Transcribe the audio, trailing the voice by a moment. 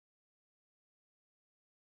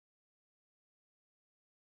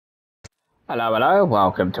Hello, hello.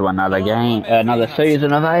 Welcome to another game, another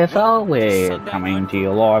season of AFL. We're coming to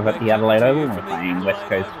you live at the Adelaide Oval. We're playing West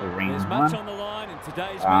Coast for Round 1.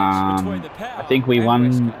 I think we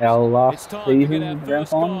won our last season in the grand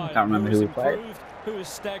final. I can't remember who we played. We've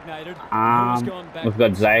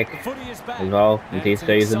got Zach as well with his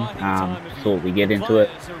season. Thought we get into it.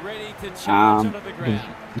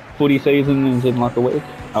 Footy season is in like a week.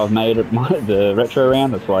 I've made it the retro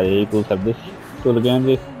round. That's why the Eagles have this sort of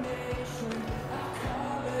Guernsey.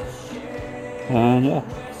 And yeah.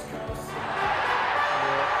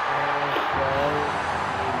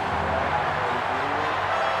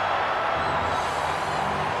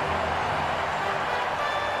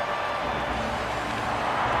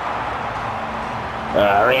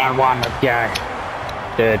 Round 1, let's go.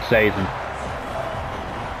 Third season.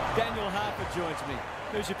 Daniel Harper joins me.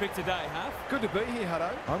 Who's your pick today, Harp? Good to be here, Hutto.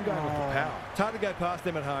 I'm going with the Power. It's hard to go past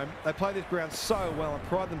them at home. They play this ground so well and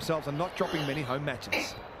pride themselves on not dropping many home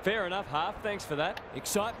matches. Fair enough, Harp. Thanks for that.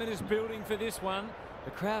 Excitement is building for this one.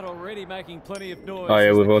 The crowd already making plenty of noise. Oh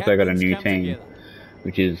yeah, we've also got a new team,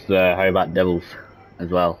 which is the Hobart Devils as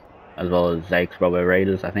well as Zake's Robbo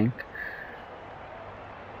Raiders, I think.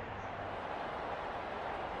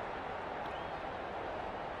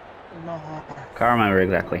 Can't remember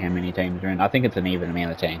exactly how many teams are in. I think it's an even amount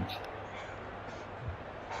of teams.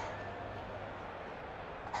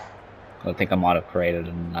 I think I might have created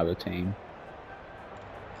another team.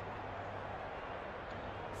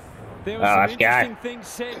 There was some interesting things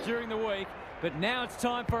said during the week, but now it's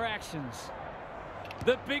time for actions.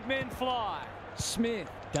 The big men fly. Smith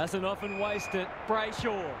doesn't often waste it.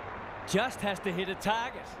 Brayshaw just has to hit a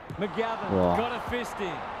target. McGovern got a fist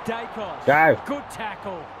in. Dacos, good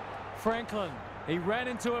tackle. Franklin, he ran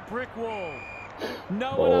into a brick wall.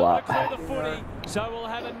 No one able to clear the footy, so we'll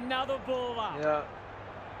have another ball up. Yeah.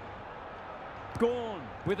 Gorn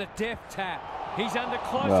with a deft tap. He's under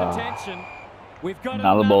close attention. We've got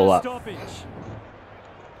another ball stoppage.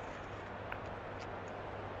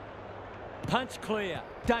 Punch clear.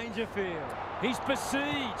 Dangerfield. He's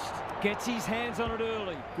besieged. Gets his hands on it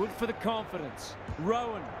early. Good for the confidence.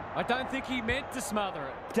 Rowan. I don't think he meant to smother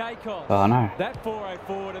it. Dacos. Oh no. That 4-0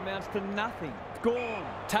 forward amounts to nothing. Gorn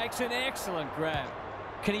takes an excellent grab.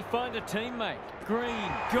 Can he find a teammate?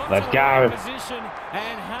 Green got to the right position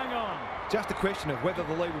and hung on. Just a question of whether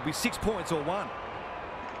the lead will be 6 points or 1.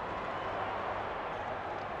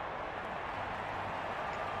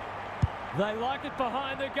 They like it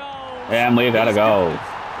behind the goal. And we've got a goal.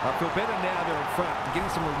 I feel better now they're in front and getting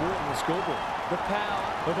some reward on the scoreboard. The Power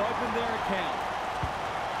have opened their account.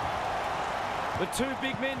 The two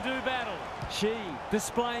big men do battle. She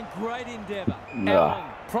displaying great endeavour. Allen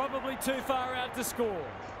probably too far out to score.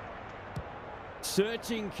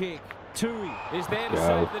 Searching kick. Tui is there to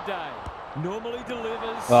save the day. Normally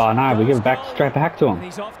delivers. Oh no, we give it back straight back to him.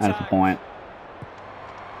 That's the point.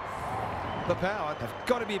 The Power have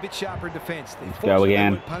got to be a bit sharper in defence. Let's go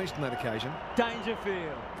again. Punished on that occasion.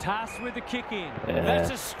 Dangerfield tasked with the kick in. That's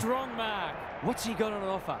a strong mark. What's he got on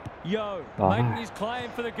offer? Making his claim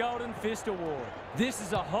for the Golden Fist Award. This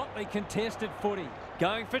is a hotly contested footy.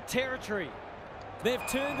 Going for territory. They've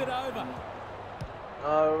turned it over.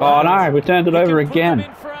 Oh no, we turned it over again.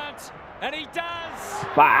 In front, and he does.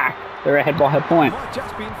 Fuck, they're ahead by a point. Might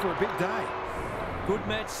just be in for a big day. Good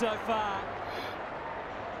match so far.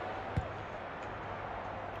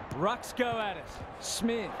 Rucks go at it.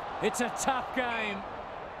 Smith, it's a tough game.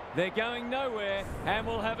 They're going nowhere, and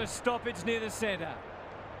we'll have a stoppage near the centre.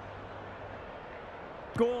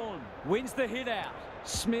 Gorn wins the hit out.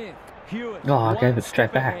 Smith, Hewitt. Oh, I gave it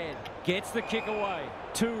straight back. Gets the kick away.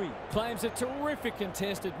 Tui claims a terrific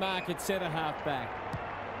contested mark at centre half back.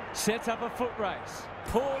 Sets up a foot race.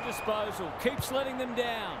 Poor disposal. Keeps letting them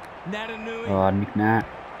down. Natanui. Oh, Nick Nat.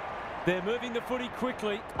 They're moving the footy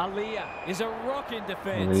quickly. Aliyah is a rock in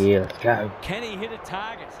defence. Aliyah, let's go. Can he hit a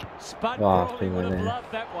target? Spud Crawley would have loved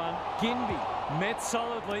that one. Ginby met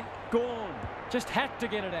solidly. Gorn just had to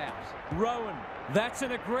get it out. Rowan, that's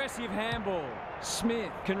an aggressive handball.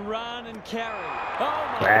 Smith can run and carry.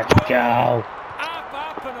 Oh my Let's go.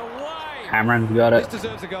 Up and away. Cameron's got it. This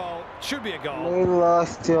deserves a goal. Should be a goal. We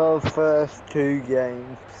lost our first 2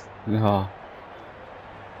 games. Oh.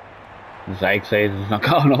 Zake says it's not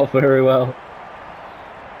going off very well.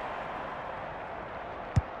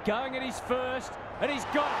 Going at his first, and he's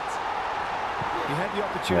got it. He had the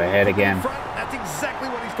opportunity. Ahead again. That's exactly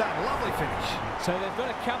what he's done. Lovely finish. So they've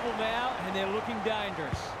got a couple now, and they're looking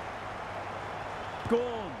dangerous.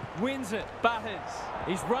 Gorn wins it. Butters.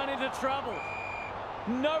 He's run into trouble.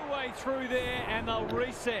 No way through there, and they'll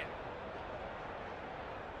reset.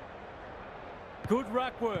 Good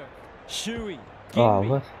ruck work. Shuey. Oh,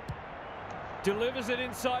 what? delivers it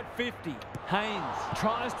inside 50. Haynes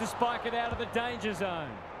tries to spike it out of the danger zone.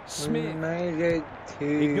 Smith. We made it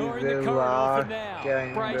Ignoring to the the corridor last for now. game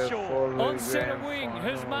before Brayshaw the on centre grand wing.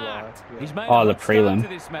 Who's final marked? last year. He's made Oh, a the hot start prelim. to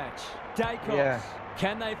this match. Dacos. Yeah.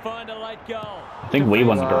 Can they find a late goal? I think we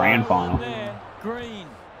won the Defensive grand goal in final. there. Green.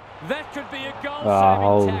 That could be a Oh,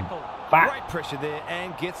 goal-saving tackle. Great pressure there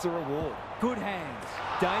and gets the reward. Good hands.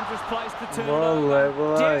 Dangerous place to turn What it over.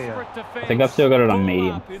 level are you? Desperate defence. I think I've still got it on Ball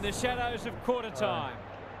medium. up in the shadows of quarter time.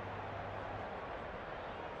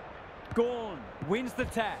 Gorn wins the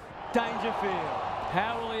tap. Dangerfield.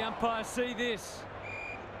 How will the umpire see this?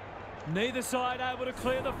 Neither side able to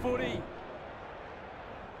clear the footy.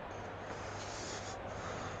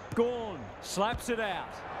 Gorn slaps it out.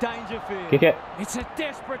 Dangerfield. Kick it. It's a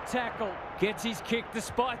desperate tackle. Gets his kick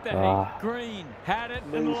despite the heat. Ah. Green had it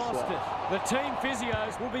and lost it. The team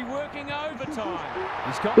physios will be working overtime.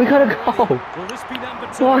 He's got We got a one goal. already. Will this be number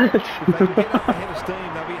 2? What? If they can get up ahead of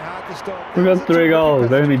steam, they'll be hard to stop. We got 3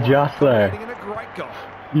 goals, only just there. And a great goal.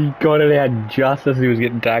 He got it out just as he was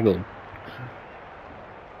getting tackled.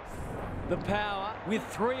 The power with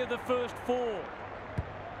 3 of the first 4.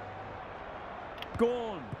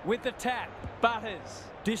 Gorn with the tap. Butters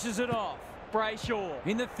dishes it off. Brayshaw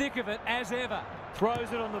in the thick of it as ever.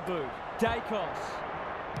 Throws it on the boot. Dacos.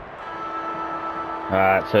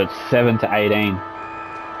 Alright, so it's 7-18.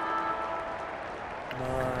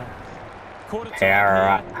 Quarter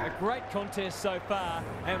Power time here. A great contest so far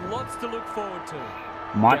and lots to look forward to.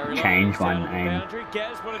 Might change my name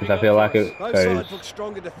because I feel like it Both goes sides look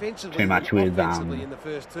stronger defensively too much than with offensively in the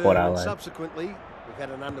first term, Port and Adelaide. subsequently we've had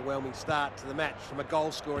an underwhelming start to the match from a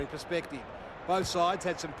goal scoring perspective. Both sides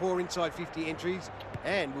had some poor inside 50 entries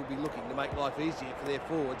and will be looking to make life easier for their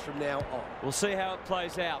forwards from now on. We'll see how it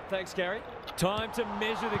plays out. Thanks, Gary. Time to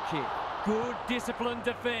measure the kick. Good disciplined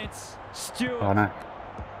defence. Stewart Oh no.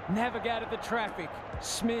 navigated the traffic.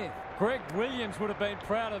 Smith. Greg Williams would have been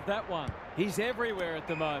proud of that one. He's everywhere at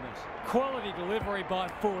the moment. Quality delivery by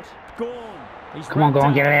foot. Gorn. He's Come on, wrapped Gorn,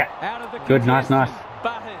 up get it out of the Good, nice, congestion. nice.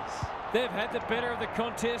 Butters. They've had the better of the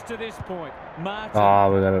contest to this point. Martin.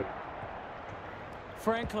 Oh, we got it.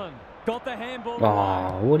 Franklin got the handball. Oh,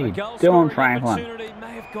 away. what are A you goal doing, scoring Franklin? Opportunity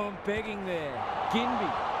may have gone begging there.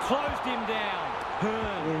 Ginby closed him down.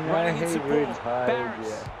 Hearn You know running in he support. retired,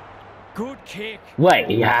 Barris. yeah. Good kick. Wait,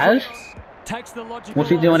 he has? Takes the logical What's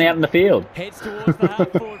he doing out in the field? Heads towards the half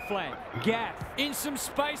forward flank. Gaff in some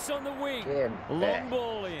space on the wing. Yeah, Long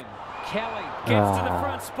ball in. Kelly gets to the Ah.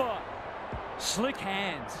 front spot. Slick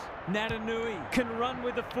hands. Natanui can run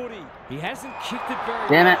with the footy. He hasn't kicked it very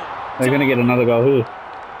Damn well. it. They're going to get another goal here.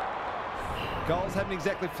 Goals haven't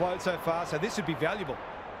exactly flowed so far, so this would be valuable.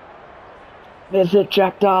 There's it,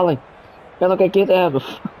 Jack Darling. Hey, look, I get out of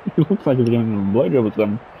He looks like he's getting a blowjob with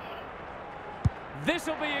them.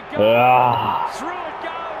 This'll be a goal. Ah. Through it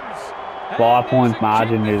goes. 5 And points it's a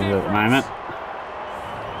margin kick is the at the moment.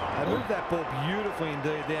 They moved that ball beautifully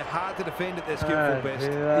indeed. They're hard to defend at their skillful best.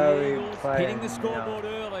 The Eagles hitting the scoreboard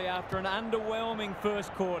early after an underwhelming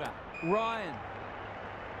first quarter. Ryan.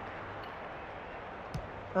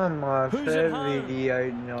 On my Who's first at home? video,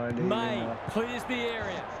 not even May up. clears the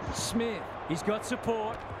area. Smith, he's got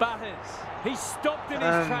support. Butters, he's stopped in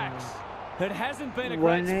his tracks. It hasn't been a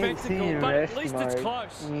great When it's spectacle, in but at rest least mode, it's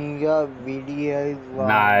close. you got videos like No,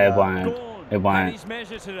 it that. won't. Gorn It won't. had his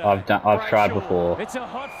measure today. I've tried Brayshaw. before. It's a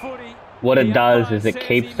hot footy. What The it does umpire is it says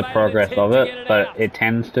keeps he the made an progress attempt of to it, get but out. it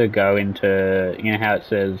tends to go into, you know how it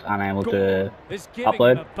says unable to Gorn is giving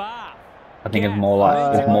upload? him a bath. I think it's Gaff more like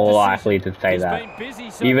needs a it's more decision. likely to say He's that. been busy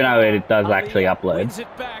so Even though far. it does actually Aaliyah upload wins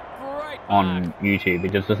it back. Great on mark. YouTube,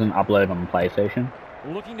 it just doesn't upload on PlayStation.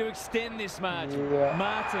 Looking to extend this margin. Yeah.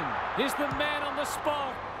 Martin is the man on the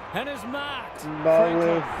spot and is marked. But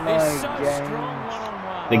Franklin with is so my games- strong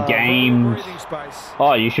one-on-one. The games. Breathing space.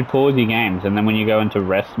 Oh, you should pause your games, and then when you go into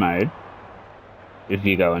rest mode, if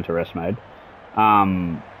you go into rest mode,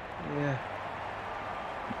 Yeah.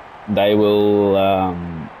 they will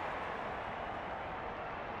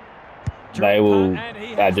And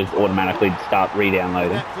he has just automatically start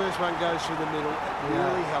re-downloading. That first one goes through the middle. It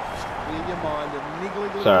really helps to clear your mind of niggly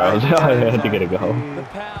little Sorry, things. I had to get a goal. the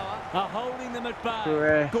power are holding them at bay.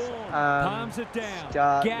 Press, Gorn palms it down.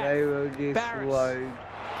 Start, Gaff, they will just Barris. load.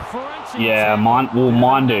 Crunching Yeah, tackle. mine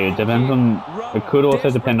mine do. It depends on. It could also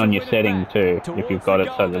Desperate depend to on your win it setting back. too, if Towards you've got the it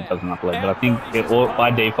so goal that it doesn't now. upload. But I think it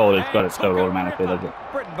by default it's got it so it automatically does it.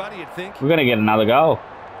 Brett and Buddy, you'd think. We're gonna get another goal.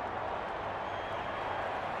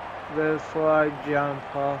 Before I jump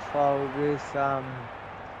off, I'll just start.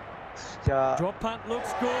 Drop punt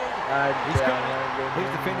looks good. These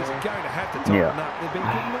defenders are going to have to tighten Yeah. up. They've been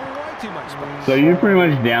giving them way too much space. So you pretty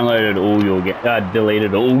much downloaded all your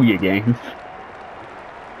deleted all your games.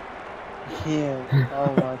 Him.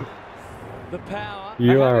 Oh my. The power.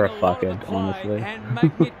 You are a having lot of the fuckhead, play honestly. And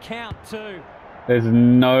making it count too. There's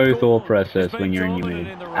no thought Gordon has process been when you're in your dominant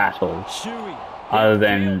mood in the at ruck. all. Shuey. Other He'll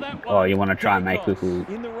than, field that oh, one. you want to try and make Dacos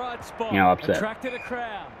people, in the right spot. you know, upset. Attracted a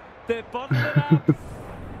crowd. They're bottled it up.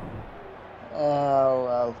 Oh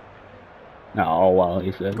well. No, oh well,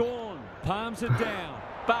 he said. Gorn palms it down.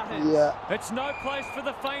 Butters. Yeah. It's no place for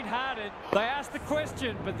the faint-hearted. They ask the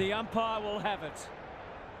question, but the umpire will have it.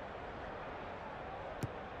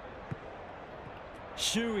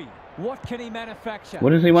 Shuey. What can he manufacture?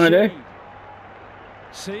 What does he want to do?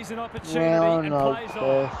 Sees an opportunity Well, and no, plays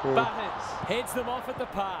on. perfect. Butters heads them off at the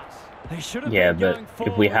pass. They should have Yeah, been but going if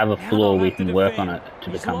forward. we have a Now flaw, they'll we have to can work on defend. it to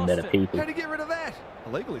He's become lost better it. people. How do you get rid of that?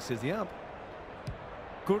 Illegally, says the ump.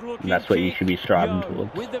 Good looking That's what you kick. should be striving Yo,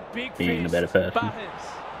 towards, with the big being a fist. better person. Butters.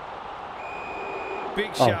 Big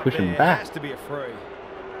Oh, shove push him there. back. Has to be a free.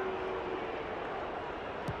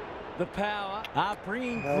 The power are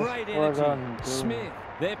bringing That's great what energy. I'm doing. Smith,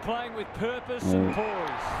 they're playing with purpose and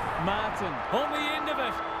poise. Martin, on the end of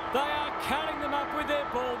it, they are cutting them up with their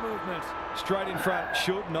ball movement. Straight in front,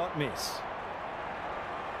 should not miss.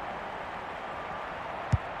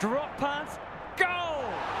 Drop punt, goal!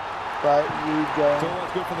 But you It's don't.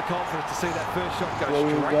 always good for the confidence to see that first shot go There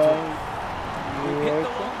you straight go. to him. We've hit the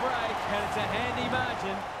long break, and it's a handy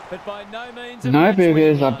margin, but by no means a No, match because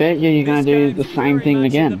winning I one. bet you're going This to do game's the same very thing much in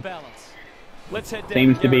again. the balance. Let's head down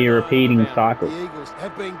Seems to be a Yarra repeating Road. cycle, The Eagles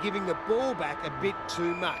have been giving the ball back a bit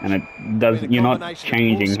too much. and it does. Been a You're not combination of poor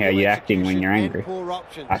changing how skill you're acting when execution you're and angry. poor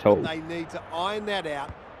options, at but all. They need to iron that out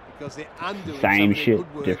because they're undoing Same some of their shit,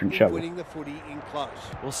 good work different in shovel. winning the footy in close.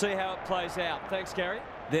 We'll see how it plays out. Thanks, Gary.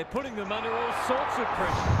 They're putting them under all sorts of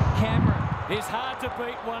pressure. Cameron is hard to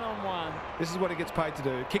beat one-on-one. This is what he gets paid to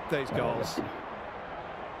do, kick these goals.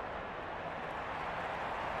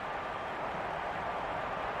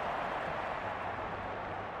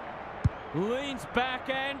 Leans back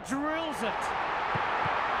and drills it.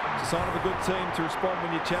 It's a sign of a good team to respond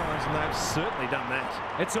when you're challenged, and they've certainly done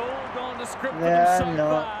that. It's all gone to script for Yeah, them so no.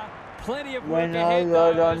 far. Plenty of work When I ahead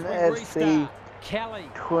got though on as we FC restart. Kelly,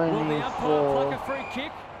 will the umpire 24. pluck a free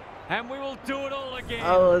kick? And we will do it all again.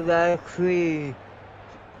 I was actually.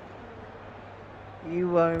 You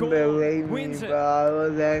won't Gordon believe me, wins it. but I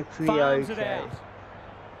was actually Farms it okay. out.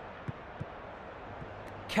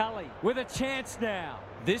 Kelly with a chance now.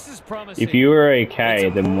 This is promising. If you were okay,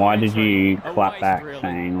 It's a then poor why did you entry. A clap waste, back really.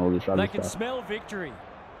 saying all this They other can stuff? smell victory.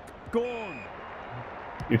 Gorn.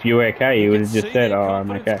 If you were okay, you would have just see said, their "Oh, I'm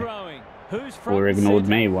confidence okay." growing. Who's front Or and ignored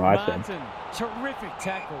centre? me what I said. Martin. Terrific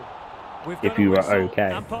tackle. We've If got a you were whistle.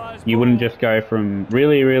 okay, Umpire's you wouldn't ball. just go from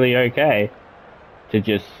really, really okay to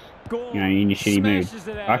just, Gorn you know, in your shitty mood. smashes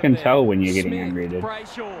it out I of can there. tell when you're getting Smith, angry, dude.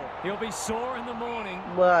 Brayshaw. He'll be sore in the morning.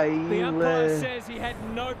 Well, The you umpire were says he had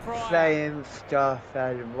no pride. saying stuff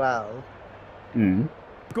as well. Mm.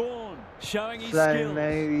 Gorn showing his So skills.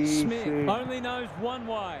 maybe you Smith should only knows one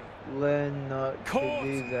way. learn not to Caught.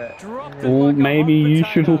 do that. Dropped it Or like a maybe hot you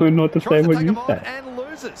should potato. learn not to say Tries to what take you him on say. and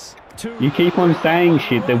loses. You keep on saying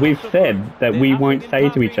shit that we've said that we won't say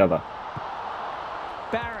to each other.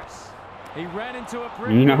 Barris. He ran into a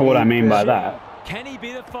brick. You know what I mean by that. Can he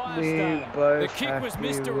be the fire We starter? both The kick have was to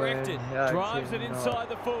misdirected. learn how Drives to it not inside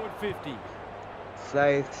the forward 50.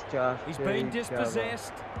 Say stuff He's to been each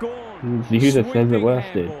dispossessed. Gone. It's you that says it Sweeping worse,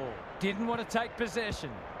 dude. handball. Didn't want to take possession.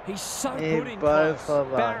 He's so Yeah, good in both close.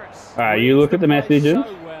 of us. Barris Alright, you reads look at the play messages.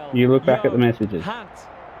 so well. You look back at the Yo, messages. Hunt.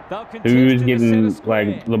 They'll contest Who's in the getting centre square.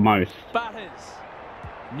 like the most? Butters.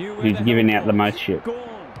 Knew where Who's the giving help out the was. most shit? Gone.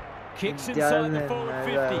 Kicks It inside the doesn't forward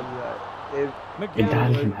matter, 50. but if It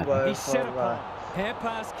doesn't we matter. both He's set of upon. us- Hair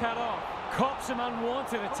pass cut off. Cops some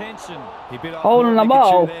unwanted attention. He bit off Holding more the than he could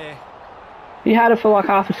chew ball. there. He had it for like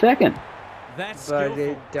half a second. That's But skillful.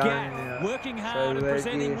 it don't, Gaff, working so hard and that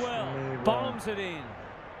presenting gives well. me one. Bombs it in.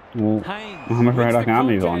 Well, Haynes I'm afraid wins I the can't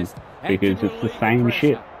move on contest and because can it's the relieve same pressure.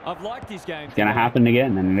 shit. I've liked his game. It's gonna today. happen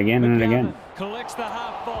again and again and again. McGovern collects the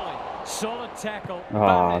half volley. Solid tackle. Oh, I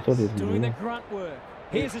Barnes thought he was doing the more. grunt work.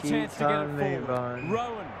 Here's a If you chance to get can't it move forward. on,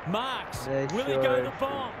 Rowan marks. they're Will he sure go the if-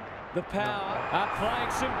 bomb? The power are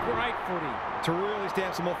playing some great footy. To really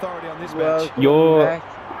stamp some authority on this match. Welcome You're- back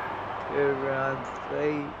to round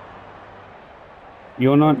 3.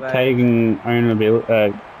 You're not Right. taking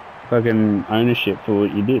fucking ownership for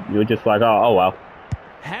what you did. You're just like, oh well.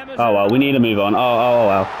 Hammers Oh it well, we home. need to move on. Oh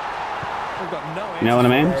well. We've got no You know what I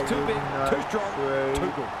mean? answers. Too big, too strong, Through.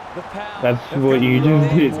 too good. The power. That's have what got you it just on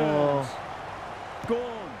their did. terms. Gorn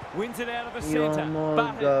wins it out of a You're centre. more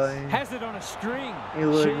Butters going. has it on a string. It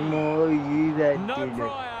was She- more you that No did it.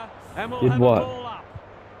 prior, and we'll Did have what? a ball up.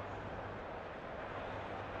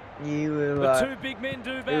 You were The like, two big men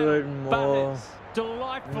do it battle. was more Butters,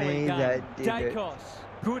 delightfully me done. that did it. Dacos,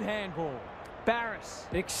 good handball. Barris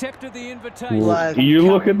accepted the invitation. Like, You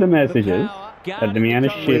look at the messages, power, at the amount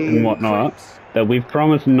of shit and We- whatnot, that we've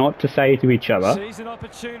promised not to say to each other. Sees an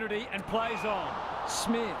opportunity and plays on.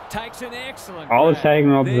 Smith takes an excellent I was grab. taking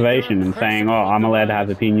an They're observation and saying, oh, I'm allowed to have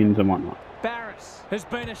opinions and whatnot. Barris has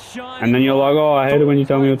been a shining And then you're like, oh, I hate it when you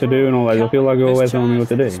tell me what to do and all that. I feel like you're always telling me what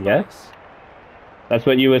to do, yeah? That's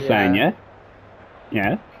what you were saying, yeah?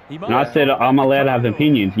 Yeah? And I said, I'm allowed to have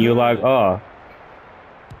opinions. And you're like, oh,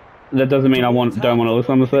 that doesn't mean I don't want to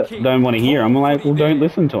listen, don't want to hear. I'm like, well, don't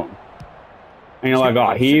listen to him. And you're like,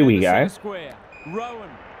 oh, here we go. Rowan.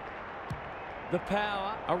 The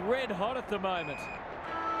power are red hot at the moment.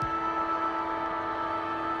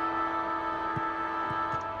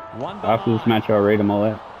 After this match, I'll read them all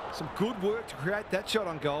out. Some good work to create that shot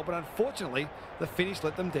on goal, but unfortunately, the finish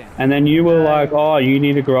let them down. And then you were like, oh, you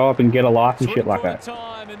need to grow up and get a life and shit like that.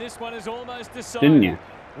 Time, and this one is almost decided. Didn't you?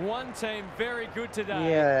 One team very good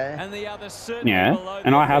today, Yeah. and the other certainly Yeah, below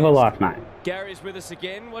and their I have a best. life, mate. Gary's with us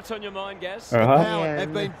again. What's on your mind, Gaz? Uh-huh. Power Yeah,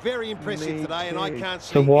 have been very impressive me today, and I too. can't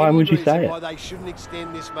see So why any would you reason say it? why they shouldn't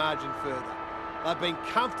extend this margin further. They've been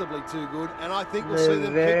comfortably too good, and I think we'll The see them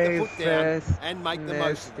keep very the foot down first and make the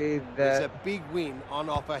most of it. message There's a that big win on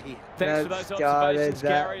offer here. Thanks for that those started observations,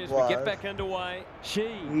 that Gary, as we get was- back underway.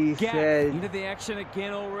 He Gaff said, into the action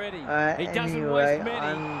again already. He doesn't anyway, waste many.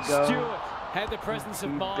 I'm going Stewart had the presence of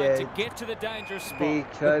to mind to bed get to the dangerous spot.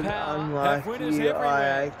 because the power unlike have winners you, I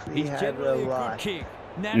everywhere. actually He's have a generally a good life. kick.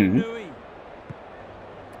 Mhm. Natanui.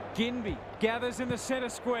 Ginby gathers in the centre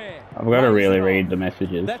square. I've got to Lays really it read off. the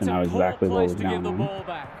messages That's to know a poor exactly what place was to give going the on. ball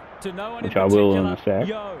back. To no one Which in I will in particular. a sec.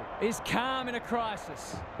 Yo is calm in a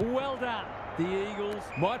crisis. Well done. The Eagles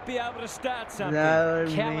might be able to start something. no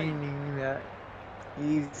Kelly. meaning that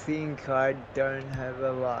you think I don't have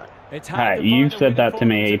a lot. It's hard Hey, to you've find a said winner that for to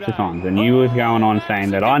me them heaps of today. times, and you was going on saying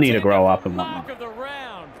that I need to grow up and Mark whatnot. of the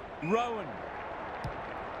round. Rowan.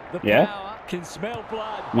 The Yeah? power can smell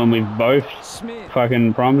blood. When we've both Smith.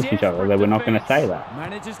 fucking promised each other Desperate that we're not going to defence. say that.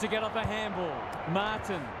 Manages to get off a handball.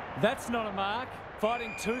 Martin. That's not a mark.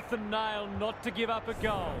 Fighting tooth and nail not to give up a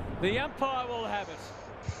goal. The umpire will have it.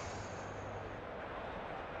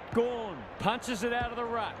 Gorn punches it out of the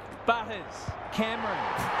ruck. Butters. Cameron.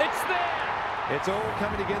 It's there. It's all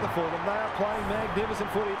coming together for them. They are playing magnificent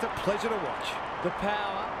footy. It's a pleasure to watch. The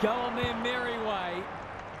power go on their merry way.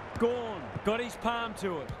 Gorn got his palm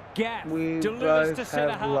to it. Gaff We delivers both to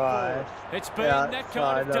centre have half life forward. It's been that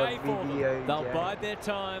kind of outside day of for them. video They'll game. bide their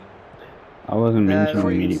time. I wasn't No, mentioning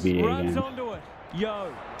Crease video Runs games. onto it. Yo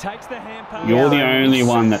takes the hand pass. You're the Yeah. only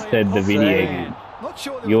one that said the video Same. game. Not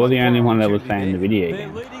sure there You're was the much only more one that was opportunity saying the there. video They're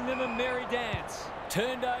game. leading them a merry dance.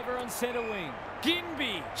 Turned over on centre wing.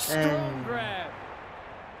 Ginby, strong grab.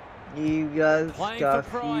 You got Playing stuff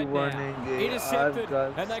for you pride want now. to do. Intercepted, I've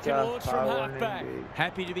got and they can stuff launch I from want half-back. to do.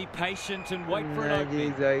 Happy to be patient and wait for an That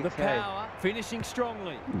opening. is The okay. power finishing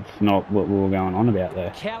strongly. It's not what we were going on about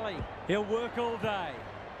there. Kelly, he'll work all day.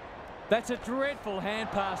 That's a dreadful hand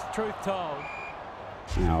pass, truth told.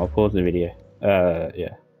 No, I'll pause the video. Yeah.